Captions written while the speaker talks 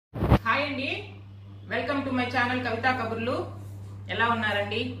Hi అండి, welcome to my channel కవితా కబుర్లు. ఎలా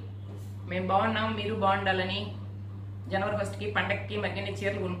ఉన్నారండి? మేము బాగున్నాం, మీరు బాగుండాలని, జనవరి 1కి పండగకి మరిన్ని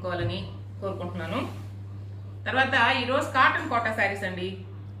చీరలు కొనుక్కోవాలని కోరుకుంటున్నాను. తర్వాత ఈరోజు కాటన్ కోటా శారీస్ అండి.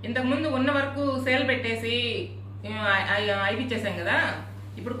 ఇంతకుముందు ఉన్న వరకు సేల్ పెట్టేసి అవి ఇచ్చేసాం కదా.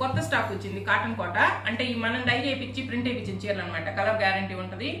 ఇప్పుడు కొత్త స్టాక్ వచ్చింది కాటన్ కోటా. అంటే ఈ మనం డై చేయించి ప్రింట్ వేయించిన చీరలు అనమాట. కలర్ గ్యారంటీ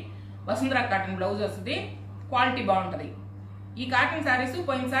ఉంటుంది. వసుంధర కాటన్ బ్లౌజ్ వస్తుంది, క్వాలిటీ బాగుంటది. ఈ కాటన్ సారీస్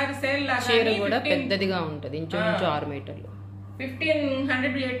పోయినసారి సేల్ లాగా కూడా పెద్దదిగా ఉంటది, ఇంచుమించు 6 మీటర్లు.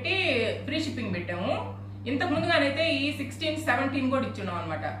 1500 పెట్టి ఫ్రీ షిప్పింగ్ పెట్టాము. ఇంతకు ముందుగానైతే ఈ 16, 17 కూడా ఇచ్చున్నాం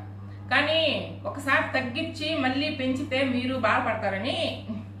అనమాట. కానీ ఒకసారి తగ్గించి మళ్ళీ పెంచితే మీరు బాధపడతారని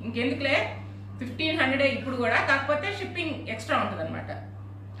ఇంకెందుకులే 1500 ఇప్పుడు కూడా, కాకపోతే షిప్పింగ్ ఎక్స్ట్రా ఉంటుంది అనమాట.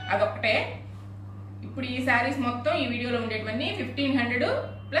 అదొక్కటే. ఇప్పుడు ఈ శారీస్ మొత్తం ఈ వీడియోలో ఉండేటివన్నీ 1500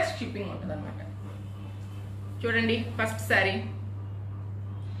 ప్లస్ షిప్పింగ్ ఉంటుంది అనమాట. చూడండి, ఫస్ట్ శారీ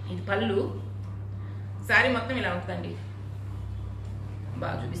ఇది పళ్ళు. శారీ మొత్తం ఇలా ఉంటుందండి,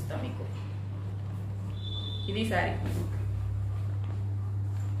 బాగా చూపిస్తాం మీకు. ఇది శారీ.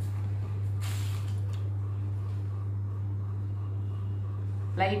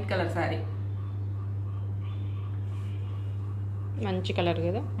 లైట్ కలర్ శారీ, మంచి కలర్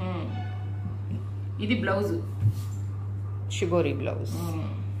కదా. ఇది బ్లౌజ్, షిబోరి బ్లౌజ్.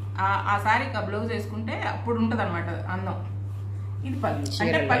 ఆ శారీకి ఆ బ్లౌజ్ వేసుకుంటే అప్పుడు ఉంటది అనమాట అందం. ఇది పళ్ళు,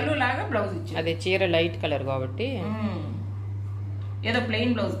 అంటే పళ్ళు లాగా బ్లౌజ్ ఇచ్చింది. అదే చీర లైట్ కలర్ కాబట్టి ఏదో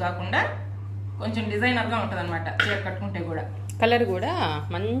ప్లెయిన్ బ్లౌజ్ కాకుండా కొంచెం డిజైనర్ గా ఉంటది అనమాట చీర కట్టుకుంటే కూడా. కలర్ కూడా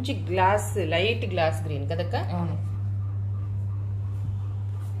మంచి గ్లాస్, లైట్ గ్లాస్ గ్రీన్ కదక్క. అవును.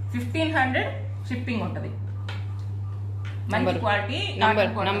 1500 షిప్పింగ్ ఉంటది. మంచి క్వాలిటీ.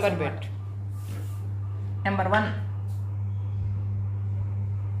 Number bet number 1.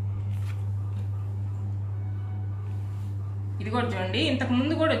 ఇది కూడా చూడండి, ఇంతకు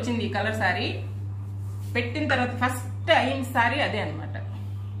ముందు కూడా వచ్చింది ఈ కలర్ సారీ. పెట్టిన తర్వాత ఫస్ట్ అయిన సారీ అదే అనమాట.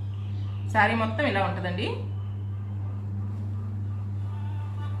 సారీ మొత్తం ఇలా ఉంటుందండి.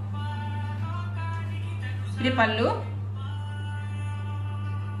 ఇది పళ్ళు.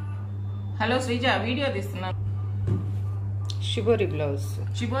 హలో శ్రీజ, వీడియో తీస్తున్నాను. Shibori blouse.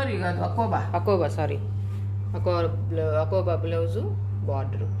 షిబోరి కాదు, అకోబా సారీ, అకోబా బ్లౌజ్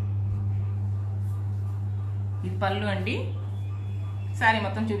బార్డర్. ఇది పళ్ళు అండి. శారీ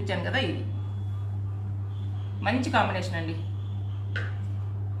మొత్తం చూపించాను కదా. ఇది మంచి కాంబినేషన్ అండి.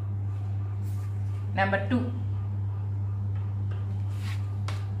 నెంబర్ 2,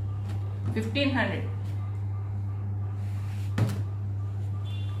 1500.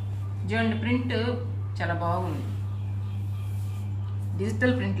 చూడండి, ప్రింట్ చాలా బాగుంది.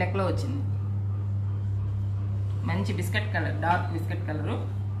 డిజిటల్ ప్రింట్ లెక్కలో వచ్చింది. మంచి biscuit colour, dark biscuit colour.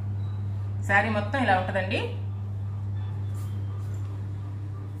 Sari మొత్తం ఇలా ఉంటుందండి.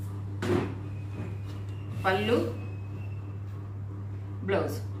 పళ్ళు,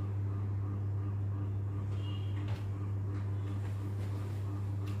 బ్లౌజ్.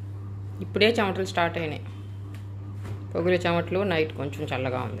 ఇప్పుడే చెమటలు స్టార్ట్ అయినాయి. పొగులు చెమటలు. నైట్ కొంచెం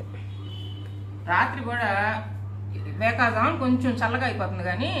చల్లగా ఉంది. రాత్రి కూడా వేకాజాం కొంచెం చల్లగా అయిపోతుంది,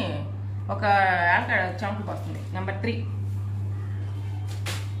 కానీ ఒక చెమటలు పడుతుంది. నెంబర్ 3.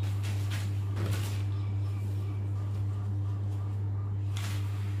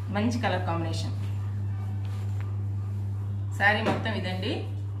 మంచి కలర్ కాంబినేషన్. శారీ మొత్తం ఇదండి.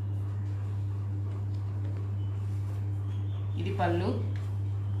 ఇది పళ్ళు,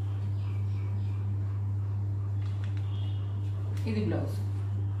 ఇది బ్లౌజ్.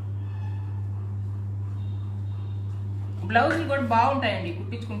 బ్లౌజులు కూడా బాగుంటాయండి,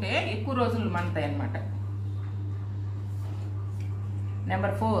 కుట్టించుకుంటే ఎక్కువ రోజులు మన్నుతాయి అన్నమాట.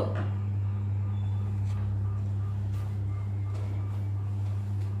 నెంబర్ 4.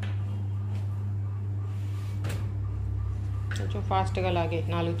 కొంచెం ఫాస్ట్గా లాగే.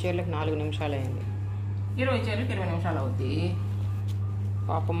 4 చీరలకు 4 నిమిషాలు అయింది. 20 చీరలకు 20 నిమిషాలు అవుద్ది.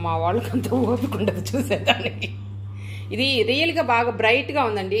 పాపం మా వాళ్ళకి అంత ఓపిక ఉండదు చూసేదానికి. ఇది రియల్గా బాగా బ్రైట్గా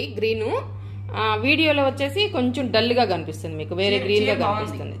ఉందండి గ్రీను. వీడియోలో వచ్చేసి కొంచెం డల్గా కనిపిస్తుంది మీకు, వేరే గ్రీన్గా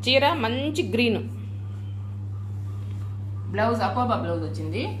కనిపిస్తుంది. చీర మంచి గ్రీను. బ్లౌజ్ అకోబా బ్లౌజ్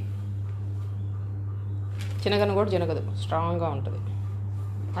వచ్చింది. చిన్నగను కూడా చినగదు, స్ట్రాంగ్గా ఉంటుంది.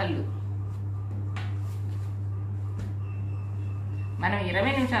 పళ్ళు మనం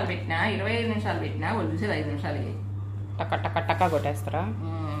 20 నిమిషాలు పెట్టినా, 25 నిమిషాలు పెట్టినా వాళ్ళు చూసేది 5 నిమిషాలు. టక్క టక్క టక్క కొట్టేస్తారా.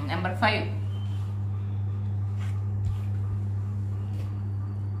 నెంబర్ 5.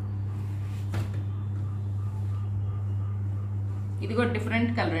 ఇది కూడా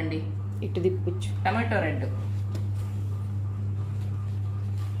డిఫరెంట్ కలర్ అండి. ఇటు దిప్పుచ్చు. Tomato red.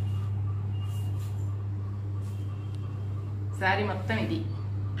 శారీ మొత్తం ఇది.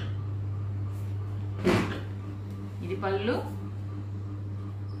 పళ్ళు,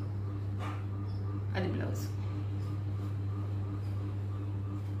 అది బ్లౌజ్.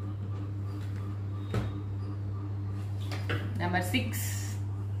 నెంబర్ 6.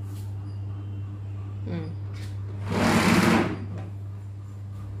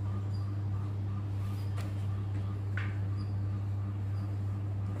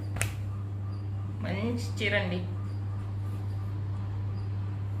 మంచి చీర అండి,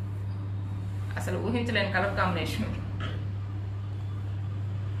 అసలు ఊహించలేని కలర్ కాంబినేషన్.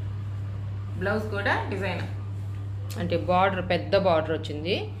 బ్లౌజ్ కూడా డిజైన్ అంటే బార్డర్, పెద్ద బార్డర్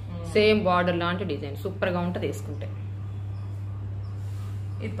వచ్చింది, సేమ్ బార్డర్ లాంటి డిజైన్, సూపర్ గా ఉంటుంది వేసుకుంటే.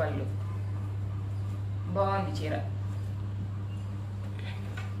 ఇది పళ్ళు, బాగుంది చీర.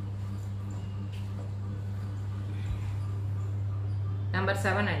 నెంబర్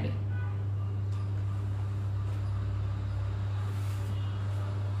 7 అండి.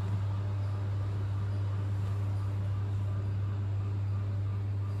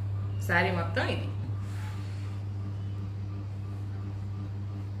 శారీ మొత్తం ఇది,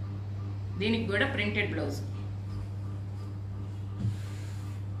 దీనికి కూడా ప్రింటెడ్ బ్లౌజ్.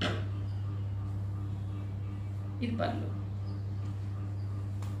 ఇది పళ్ళు.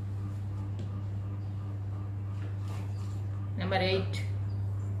 నెంబర్ 8.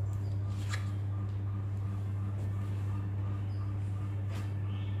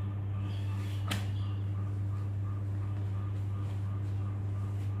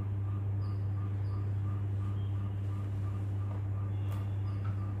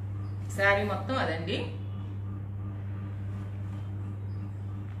 శారీ మొత్తం అదండి,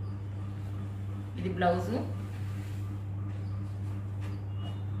 ఇది బ్లౌజు,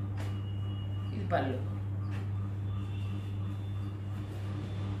 ఇది పళ్ళు.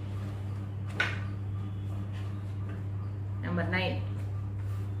 నెంబర్ 9.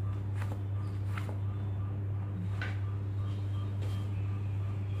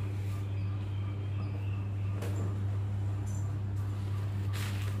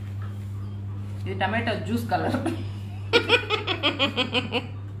 ఇది టమాటో జ్యూస్ కలర్.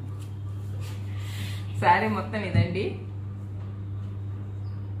 శారీ మొత్తం ఇదండి.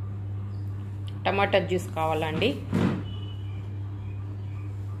 టమాటా జ్యూస్ కావాలండి.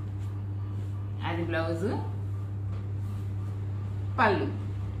 అది బ్లౌజ్, పళ్ళు.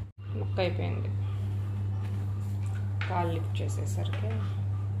 ముక్క అయిపోయింది, కాల్ లిఫ్ట్ చేసేసరికి.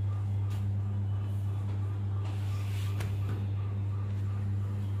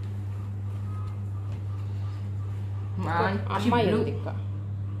 అమ్మాయి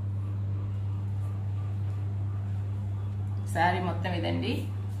శారీ మొత్తం ఇదండి,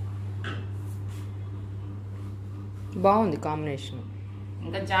 బాగుంది కాంబినేషన్.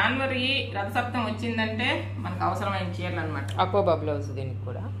 ఇంకా జనవరి రథసప్తం వచ్చిందంటే మనకు అవసరమైన చీరలు అనమాట. అకోబా బ్లౌజ్ దీనికి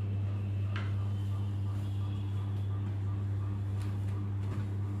కూడా.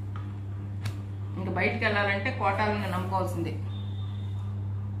 ఇంకా బయటికి వెళ్ళాలంటే కోటాలను నమ్ముకోవాల్సిందే.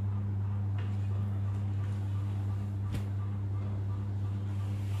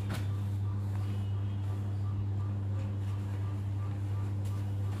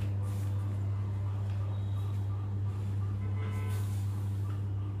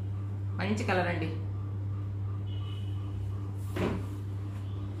 మంచి కలర్ అండి.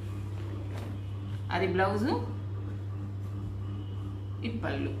 అది బ్లౌజు, ఇది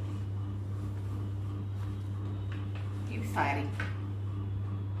పళ్ళు, ఇది సారీ.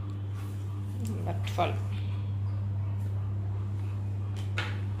 బట్ఫల్.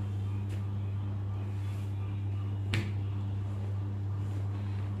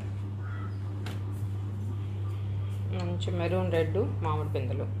 మంచి మెరూన్ రెడ్, మామిడి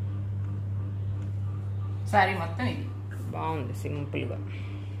పిందెలు. శారీ మొత్తం ఇది బాగుంది, సింపుల్గా.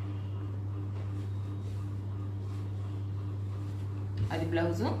 అది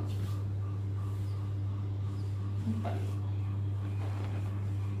బ్లౌజు, నెంబర్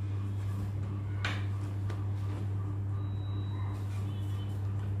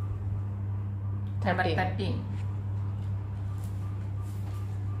 13.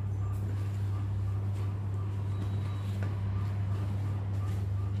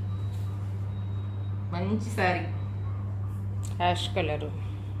 మంచి శారీ, యాష్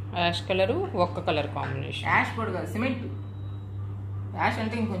కలరు ఒక్క కలర్ కాంబినేషన్. యాష్ కూడా కాదు, సిమెంట్. యాష్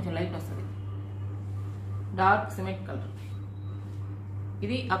అంటే ఇంకొంచెం లైట్ వస్తుంది, డార్క్ సిమెంట్ కలర్.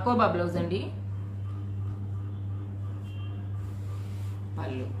 ఇది అకోబా బ్లౌజ్ అండి,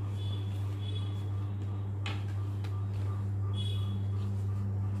 పళ్ళు.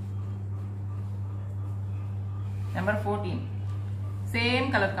 నెంబర్ 14. సేమ్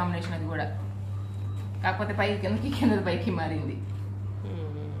కలర్ కాంబినేషన్, అది కూడా కాకపోతే పైకి కిందకి, కింద పైకి మారింది.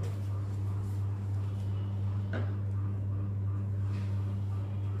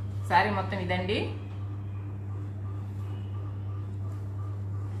 శారీ మొత్తం ఇదండి.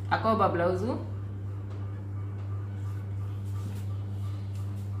 అకోబా బ్లౌజు,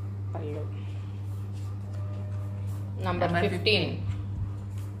 పళ్ళు నంబర్ 15.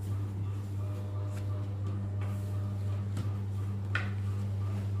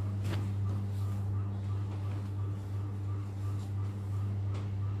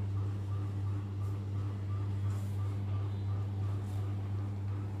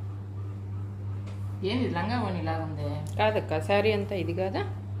 ఏంది లంగా ఓణి లాగా ఉంది? కాదక్క, శారీ అంతా ఇది కాదా?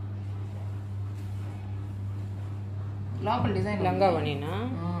 లోపల డిజైన్ లంగా ఓణినా?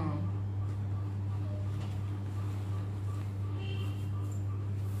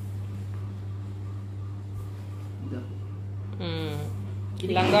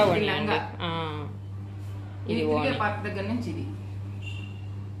 లంగా ఓణి. లంగా ఇది పార్ట్ దగ్గర నుంచి ఇది.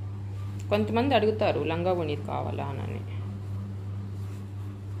 కొంతమంది అడుగుతారు లంగా ఓణి కావాలా అని.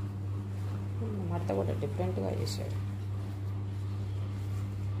 మడత కూడా డిఫరెంట్గా చేశాడు.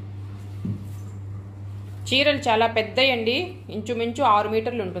 చీరలు చాలా పెద్దయండి, ఇంచుమించు 6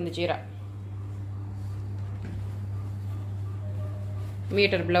 మీటర్లు ఉంటుంది చీర.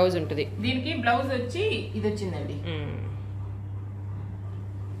 మీటర్ బ్లౌజ్ ఉంటుంది. దీనికి బ్లౌజ్ వచ్చి ఇది వచ్చిందండి,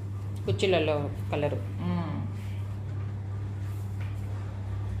 కుర్చీలలో కలరు.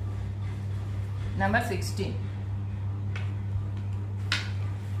 నంబర్ 16.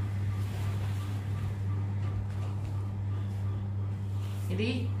 ఇది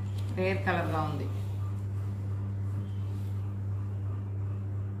రేర్ కలర్ గా ఉంది.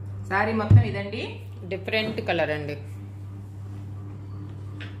 సారీ మొత్తం ఇదండి, డిఫరెంట్ కలర్ అండి.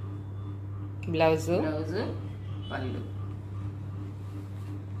 బ్లౌజ్, పళ్ళు.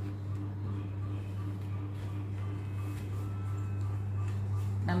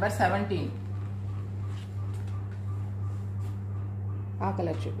 నంబర్ 17. ఆ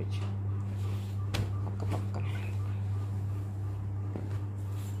కలర్ చూపించు పక్క పక్కన.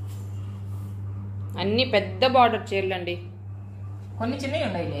 అన్ని పెద్ద బార్డర్ చీరలు అండి. కొన్ని చిన్నవి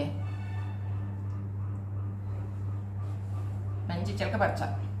ఉన్నాయిలే. మంచి చిలకపచ్చ.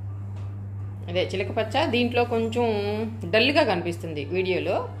 అదే చిలకపచ్చ. దీంట్లో కొంచెం డల్గా కనిపిస్తుంది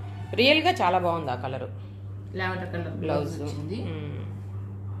వీడియోలో, రియల్గా చాలా బాగుంది ఆ కలరు. లావెండర్ కలర్ బ్లౌజ్ వచ్చింది.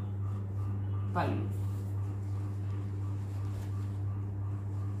 పళ్ళు.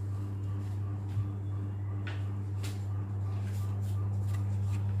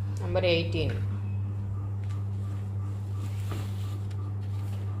 నంబర్ 18.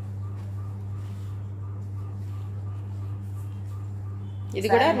 ఇది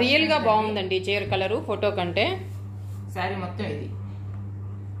కూడా రియల్ గా బాగుందండి చీర కలరు ఫోటో కంటే. శారీ మొత్తం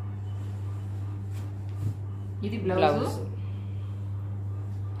ఇది బ్లౌజ్,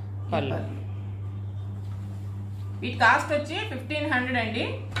 పళ్ళు. వీటి కాస్ట్ వచ్చి 1500 అండి.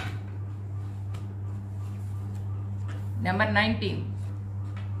 నెంబర్ 19.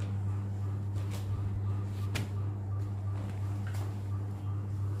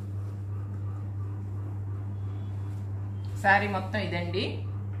 శారీ మొత్తం ఇదండి.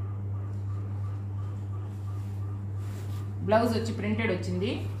 బ్లౌజ్ వచ్చి ప్రింటెడ్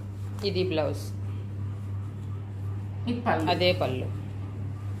వచ్చింది. ఇది బ్లౌజ్, ఇది పళ్ళు. అదే పళ్ళు.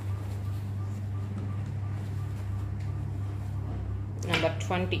 నెంబర్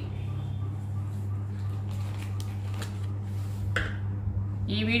 20.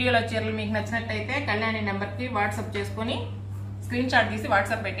 ఈ వీడియోలో చీరలు మీకు నచ్చినట్టయితే కళ్యాణి నెంబర్కి వాట్సాప్ చేసుకొని స్క్రీన్ షాట్ తీసి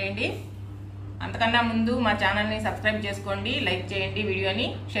వాట్సాప్ పెట్టేయండి. అంతకన్నా ముందు మా ఛానల్ని సబ్స్క్రైబ్ చేసుకోండి, లైక్ చేయండి, వీడియోని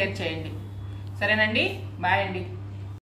షేర్ చేయండి. సరేనండి, బాయ్ అండి.